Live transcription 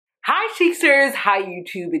Hi Chicsters, hi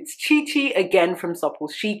YouTube, it's Chi again from Supple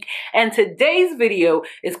Chic, and today's video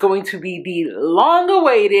is going to be the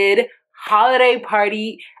long-awaited holiday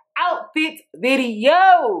party outfit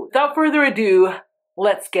video. Without further ado,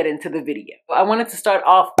 let's get into the video. I wanted to start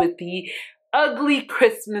off with the ugly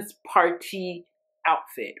Christmas party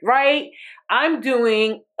outfit, right? I'm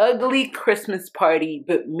doing ugly Christmas party,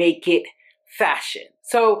 but make it fashion.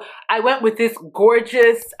 So I went with this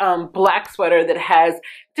gorgeous black sweater that has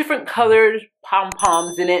different colored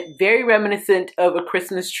pom-poms in it, very reminiscent of a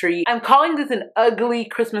Christmas tree. I'm calling this an ugly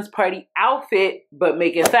Christmas party outfit, but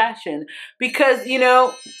make it fashion because, you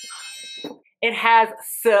know, it has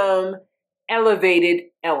some elevated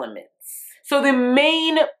elements. So the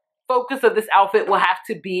main focus of this outfit will have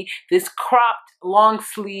to be this cropped long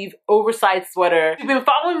sleeve oversized sweater. If you've been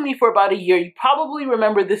following me for about a year, you probably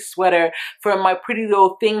remember this sweater from my Pretty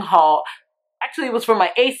Little Thing haul. Actually, it was from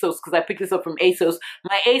my ASOS because I picked this up from ASOS,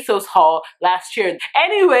 my ASOS haul last year.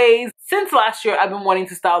 Anyways, since last year, I've been wanting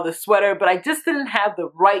to style this sweater, but I just didn't have the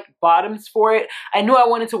right bottoms for it. I knew I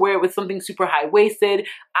wanted to wear it with something super high-waisted.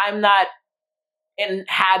 I'm not in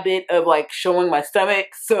habit of like showing my stomach,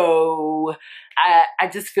 so I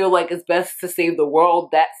just feel like it's best to save the world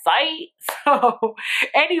that sight. So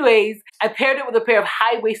anyways, I paired it with a pair of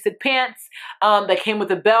high-waisted pants that came with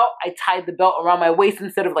a belt. I tied the belt around my waist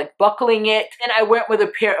instead of like buckling it, and I went with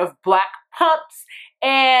a pair of black pumps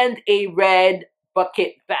and a red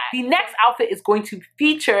bucket bag. The next outfit is going to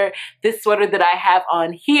feature this sweater that I have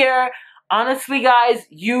on here. Honestly, guys,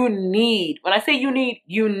 when I say you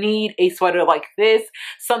need a sweater like this,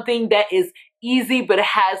 something that is easy, but it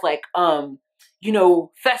has like, you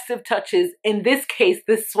know, festive touches. In this case,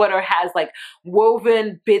 this sweater has like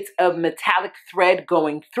woven bits of metallic thread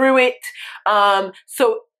going through it.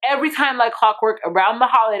 So every time like clockwork around the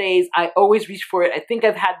holidays, I always reach for it. I think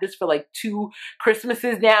I've had this for like 2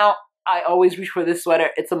 Christmases now. I always reach for this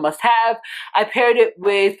sweater. It's a must-have. I paired it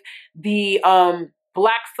with the,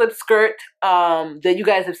 black slip skirt that you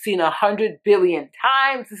guys have seen 100 billion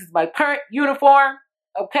times. This is my current uniform,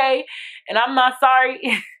 okay? And I'm not sorry.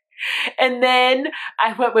 And then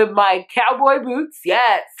I went with my cowboy boots,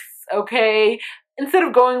 yes, okay? Instead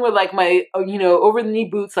of going with like my, you know, over the knee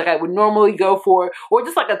boots like I would normally go for, or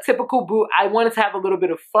just like a typical boot, I wanted to have a little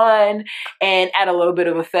bit of fun and add a little bit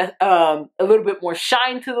of a little bit more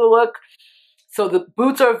shine to the look. So the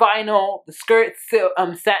boots are vinyl, the skirt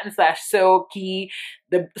satin/silky,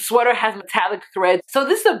 the sweater has metallic threads. So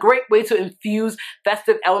this is a great way to infuse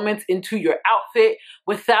festive elements into your outfit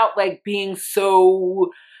without like being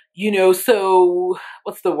so, you know, so,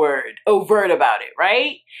 what's the word? Overt about it,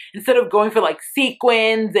 right? Instead of going for like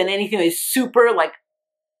sequins and anything that's super like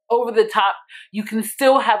over the top, you can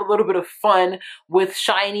still have a little bit of fun with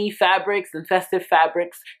shiny fabrics and festive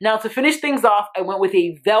fabrics. Now to finish things off, I went with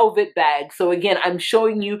a velvet bag. So again, I'm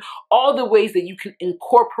showing you all the ways that you can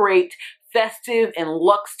incorporate festive and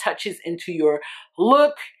luxe touches into your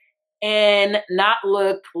look and not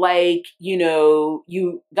look like, you know,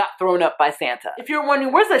 you got thrown up by Santa. If you're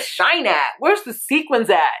wondering, where's the shine at? Where's the sequins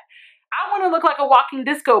at? I want to look like a walking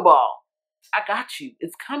disco ball. I got you.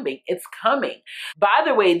 It's coming. It's coming. By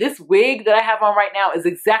the way, this wig that I have on right now is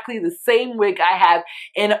exactly the same wig I have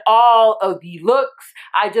in all of the looks.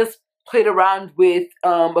 I just played around with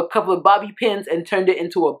a couple of bobby pins and turned it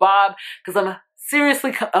into a bob because I'm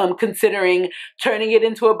seriously considering turning it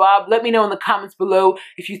into a bob. Let me know in the comments below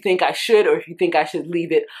if you think I should or if you think I should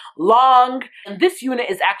leave it long. And this unit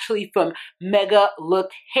is actually from Megalook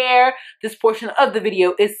Hair. This portion of the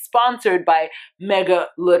video is sponsored by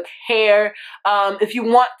Megalook Hair. If you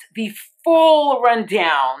want the full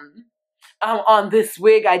rundown on this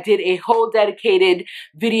wig, I did a whole dedicated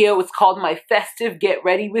video. It's called my festive Get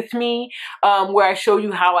Ready With Me, where I show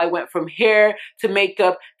you how I went from hair to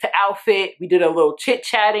makeup to outfit. We did a little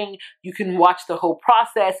chit-chatting. You can watch the whole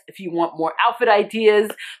process if you want more outfit ideas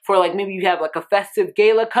for like maybe you have like a festive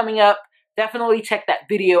gala coming up. Definitely check that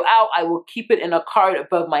video out. I will keep it in a card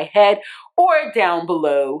above my head or down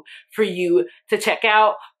below for you to check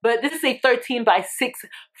out. But this is a 13x6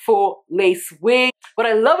 full lace wig. What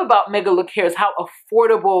I love about Megalook Hair is how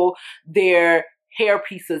affordable their hair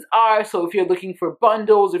pieces are. So if you're looking for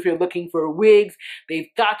bundles, if you're looking for wigs, they've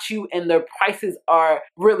got you and their prices are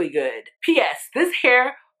really good. P.S. This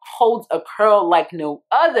hair holds a curl like no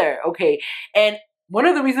other, okay? And one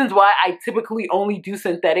of the reasons why I typically only do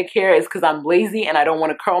synthetic hair is because I'm lazy and I don't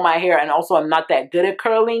want to curl my hair, and also I'm not that good at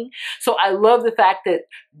curling. So I love the fact that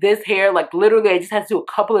this hair, like literally I just had to do a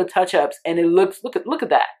couple of touch-ups and it looks, look at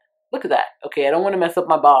that. Look at that. Okay, I don't want to mess up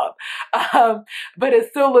my bob. But it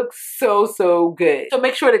still looks so, so good. So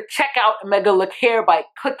make sure to check out Megalook Hair by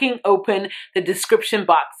clicking open the description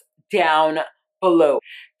box down below.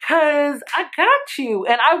 Cause I got you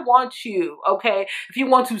and I want you, okay? If you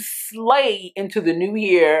want to slay into the new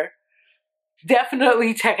year,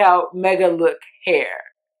 definitely check out Megalook Hair.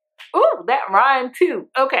 Ooh, that rhymed too.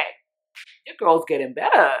 Okay, your girl's getting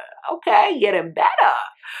better. Okay, getting better.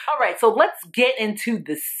 All right, so let's get into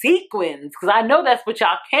the sequins because I know that's what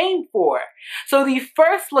y'all came for. So the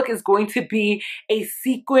first look is going to be a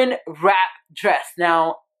sequin wrap dress.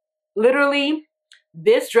 Now, literally,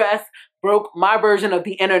 this dress broke my version of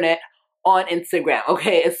the internet on Instagram,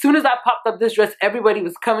 okay? As soon as I popped up this dress, everybody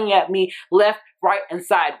was coming at me left, right, and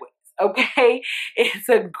sideways, okay? It's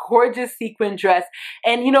a gorgeous sequin dress.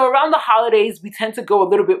 And you know, around the holidays, we tend to go a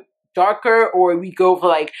little bit darker or we go for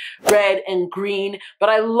like red and green, but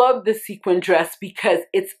I love the sequin dress because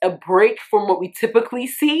it's a break from what we typically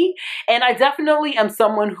see. And I definitely am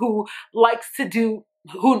someone who likes to do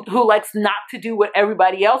who likes not to do what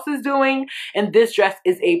everybody else is doing, and this dress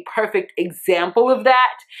is a perfect example of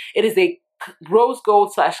that. It is a rose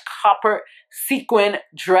gold / copper sequin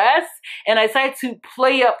dress, and I decided to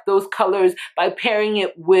play up those colors by pairing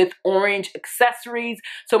it with orange accessories.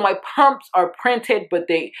 So my pumps are printed, but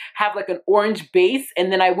they have like an orange base,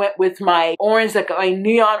 and then I went with my orange, like a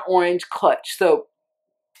neon orange clutch. So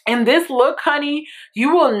in this look, honey,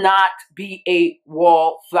 you will not be a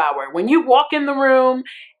wallflower. When you walk in the room,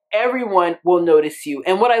 everyone will notice you.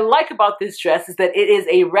 And what I like about this dress is that it is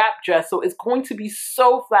a wrap dress, so it's going to be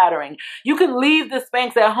so flattering. You can leave the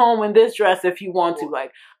Spanx at home in this dress if you want to.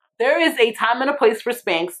 Like, there is a time and a place for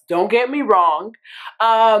Spanx, don't get me wrong.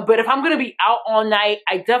 But if I'm gonna be out all night,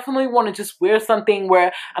 I definitely wanna just wear something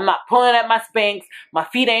where I'm not pulling at my Spanx, my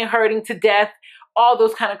feet ain't hurting to death, all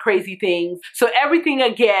those kind of crazy things. So everything,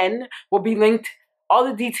 again, will be linked. All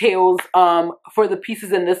the details for the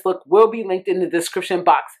pieces in this look will be linked in the description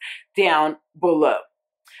box down below.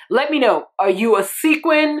 Let me know, are you a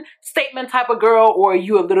sequin statement type of girl or are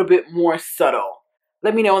you a little bit more subtle?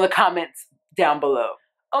 Let me know in the comments down below.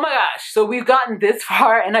 Oh my gosh, so we've gotten this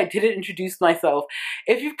far and I didn't introduce myself.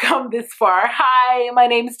 If you've come this far, hi, my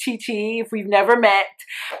name is Chi-Chi. If we've never met,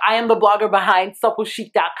 I am the blogger behind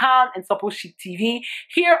SuppleChic.com and SuppleChic TV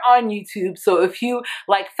here on YouTube. So if you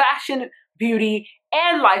like fashion, beauty,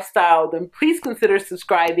 and lifestyle, then please consider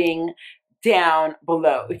subscribing down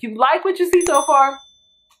below. If you like what you see so far,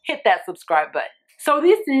 hit that subscribe button. So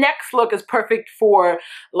this next look is perfect for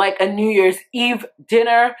like a New Year's Eve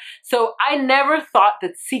dinner. So I never thought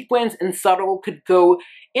that sequins and subtle could go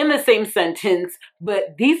in the same sentence,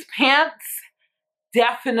 but these pants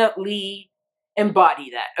definitely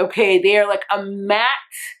embody that, okay? They are like a matte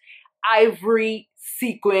ivory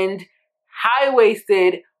sequined,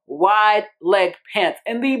 high-waisted, wide leg pants.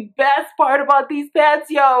 And the best part about these pants,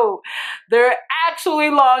 yo, they're actually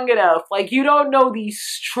long enough. Like, you don't know the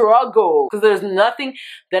struggle, because there's nothing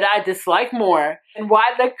that I dislike more than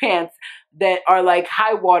wide leg pants that are like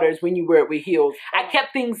high waters when you wear it with heels. I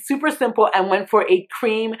kept things super simple and went for a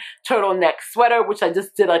cream turtleneck sweater, which I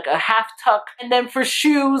just did like a half tuck. And then for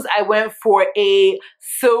shoes, I went for a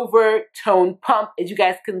silver tone pump. As you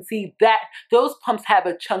guys can see, that those pumps have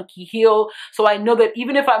a chunky heel. So I know that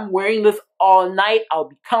even if I'm wearing this all night, I'll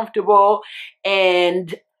be comfortable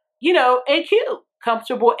and, you know, and cute.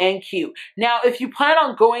 Comfortable and cute. Now, if you plan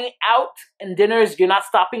on going out and dinners, you're not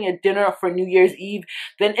stopping at dinner for New Year's Eve,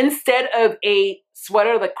 then instead of a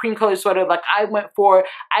sweater, like cream colored sweater like I went for,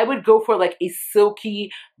 I would go for like a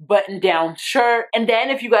silky button down shirt. And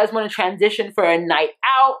then if you guys want to transition for a night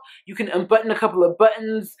out, you can unbutton a couple of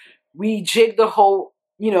buttons, rejig the whole,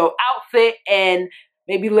 you know, outfit, and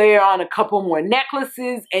maybe layer on a couple more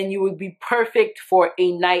necklaces, and you would be perfect for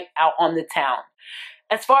a night out on the town.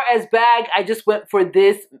 As far as bag, I just went for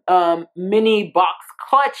this mini box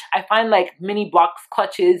clutch. I find like mini box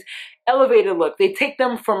clutches elevated look. They take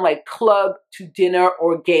them from like club to dinner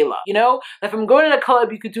or gala, you know? If I'm going to a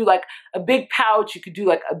club, you could do like a big pouch, you could do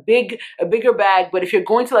like a bigger bag, but if you're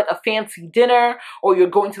going to like a fancy dinner or you're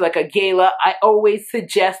going to like a gala, I always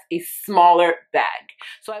suggest a smaller bag.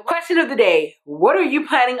 So question of the day, what are you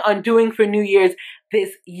planning on doing for New Year's this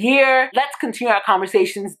year? Let's continue our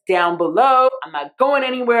conversations down below. I'm not going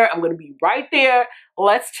anywhere. I'm going to be right there.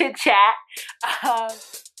 Let's chit chat.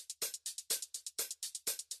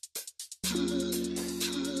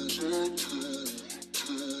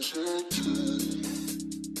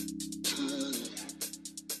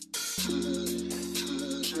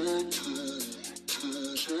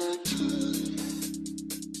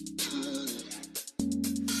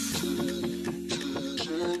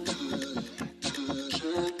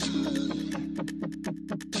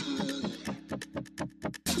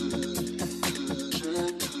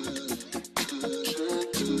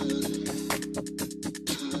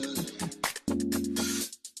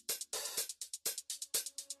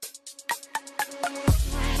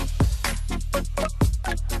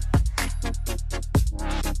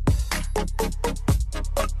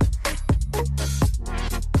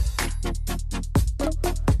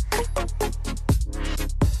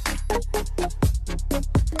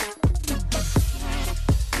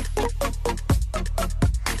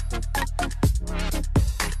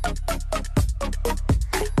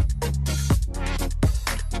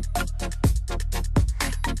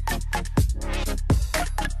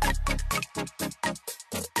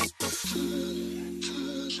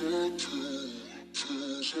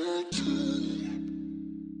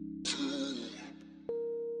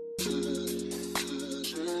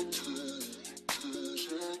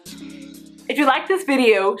 If you like this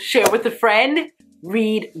video, share with a friend,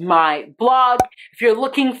 read my blog. If you're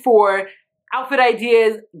looking for outfit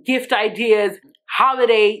ideas, gift ideas,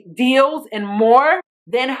 holiday deals, and more,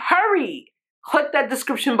 then hurry. Click that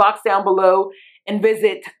description box down below and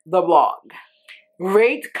visit the blog.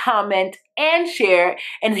 Rate, comment, and share.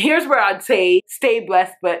 And here's where I'd say stay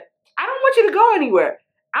blessed, but I don't want you to go anywhere.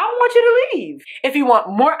 I don't want you to leave. If you want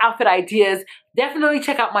more outfit ideas, definitely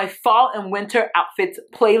check out my fall and winter outfits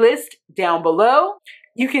playlist down below.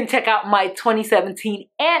 You can check out my 2017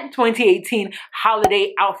 and 2018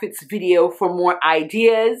 holiday outfits video for more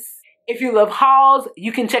ideas. If you love hauls,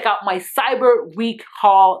 you can check out my Cyber Week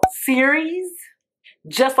haul series.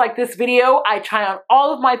 Just like this video, I try on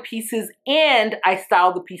all of my pieces and I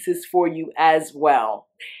style the pieces for you as well.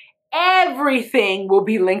 Everything will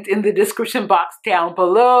be linked in the description box down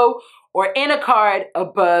below or in a card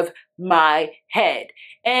above my head.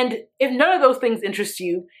 And if none of those things interest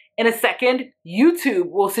you, in a second, YouTube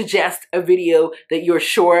will suggest a video that you're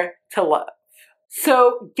sure to love.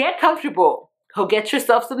 So get comfortable, go get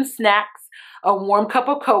yourself some snacks, a warm cup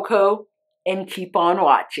of cocoa, and keep on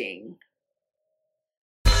watching.